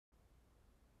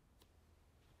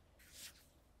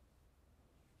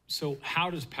So how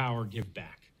does Powur give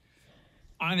back?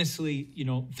 Honestly,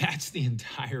 that's the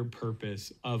entire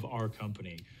purpose of our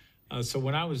company. So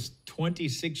when I was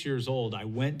 26 years old, I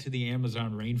went to the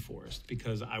Amazon rainforest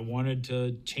because I wanted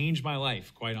to change my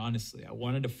life, quite honestly. I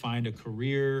wanted to find a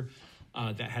career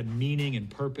that had meaning and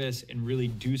purpose and really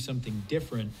do something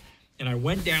different. And I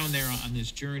went down there on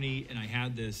this journey and I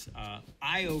had this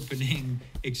eye-opening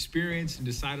experience and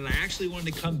decided I actually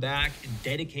wanted to come back and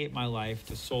dedicate my life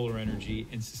to solar energy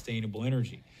and sustainable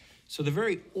energy. So the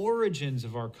very origins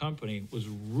of our company was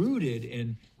rooted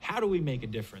in how do we make a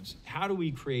difference? How do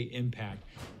we create impact?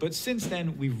 But since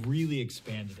then, we've really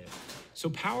expanded it.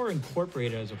 So Powur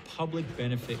Incorporated as a public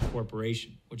benefit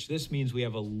corporation, which this means we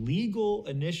have a legal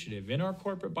initiative in our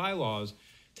corporate bylaws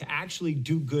to actually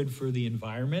do good for the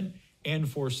environment and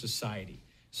for society.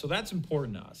 So that's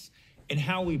important to us. And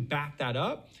how we back that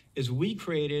up is we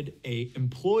created an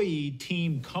employee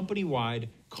team company-wide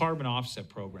carbon offset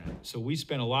program. So we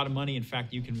spent a lot of money. In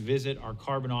fact, you can visit our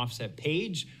carbon offset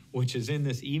page, which is in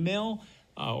this email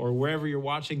or wherever you're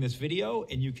watching this video,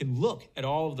 and you can look at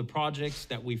all of the projects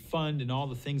that we fund and all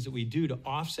the things that we do to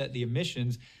offset the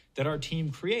emissions that our team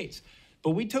creates.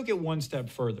 But we took it one step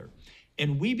further.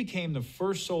 And we became the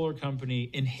first solar company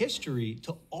in history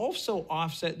to also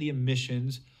offset the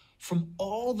emissions from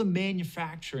all the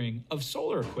manufacturing of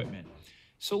solar equipment.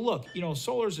 So look,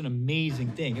 solar is an amazing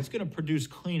thing. It's going to produce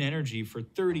clean energy for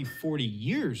 30, 40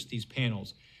 years, these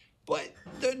panels. But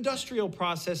the industrial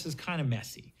process is kind of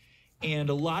messy.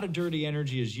 And a lot of dirty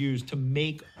energy is used to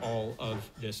make all of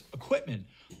this equipment.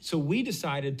 So we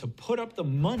decided to put up the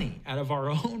money out of our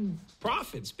own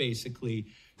profits, basically,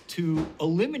 to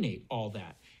eliminate all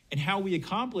that. And how we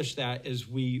accomplish that is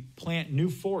we plant new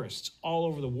forests all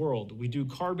over the world. We do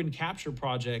carbon capture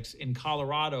projects in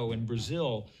Colorado and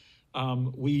Brazil.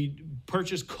 We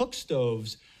purchase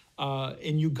cookstoves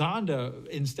in Uganda.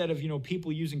 Instead of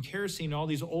people using kerosene, all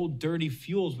these old dirty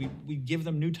fuels, we give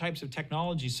them new types of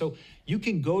technology. So you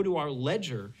can go to our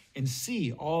ledger and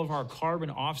see all of our carbon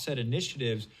offset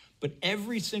initiatives. But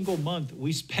every single month,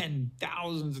 we spend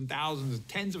thousands and thousands,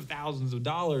 tens of thousands of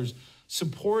dollars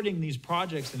supporting these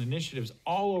projects and initiatives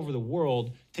all over the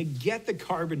world to get the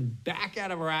carbon back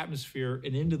out of our atmosphere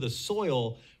and into the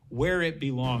soil where it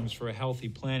belongs for a healthy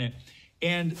planet.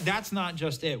 And that's not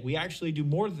just it. We actually do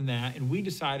more than that. And we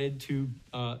decided to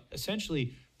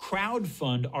essentially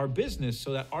crowdfund our business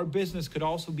so that our business could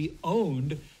also be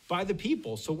owned by the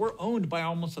people. So we're owned by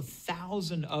almost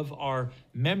 1,000 of our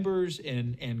members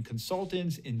and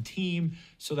consultants and team,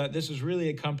 so that this is really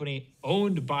a company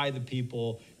owned by the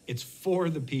people. It's for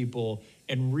the people,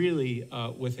 and really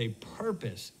with a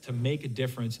purpose to make a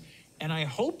difference. And I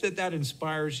hope that that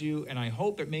inspires you, and I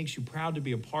hope it makes you proud to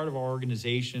be a part of our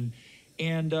organization,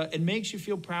 and it makes you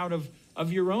feel proud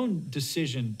of your own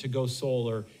decision to go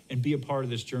solar and be a part of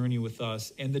this journey with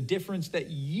us, and the difference that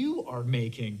you are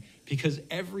making, because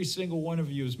every single one of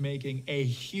you is making a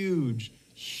huge,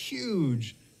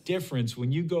 huge difference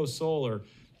when you go solar.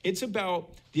 It's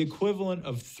about the equivalent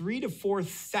of 3,000 to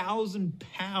 4,000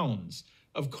 pounds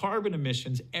of carbon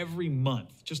emissions every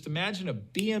month. Just imagine a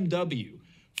BMW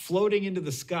floating into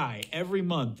the sky every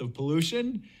month of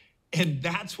pollution, and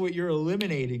that's what you're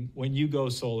eliminating when you go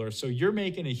solar. So you're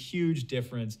making a huge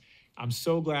difference. I'm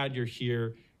so glad you're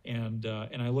here, and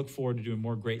I look forward to doing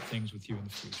more great things with you in the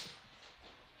future.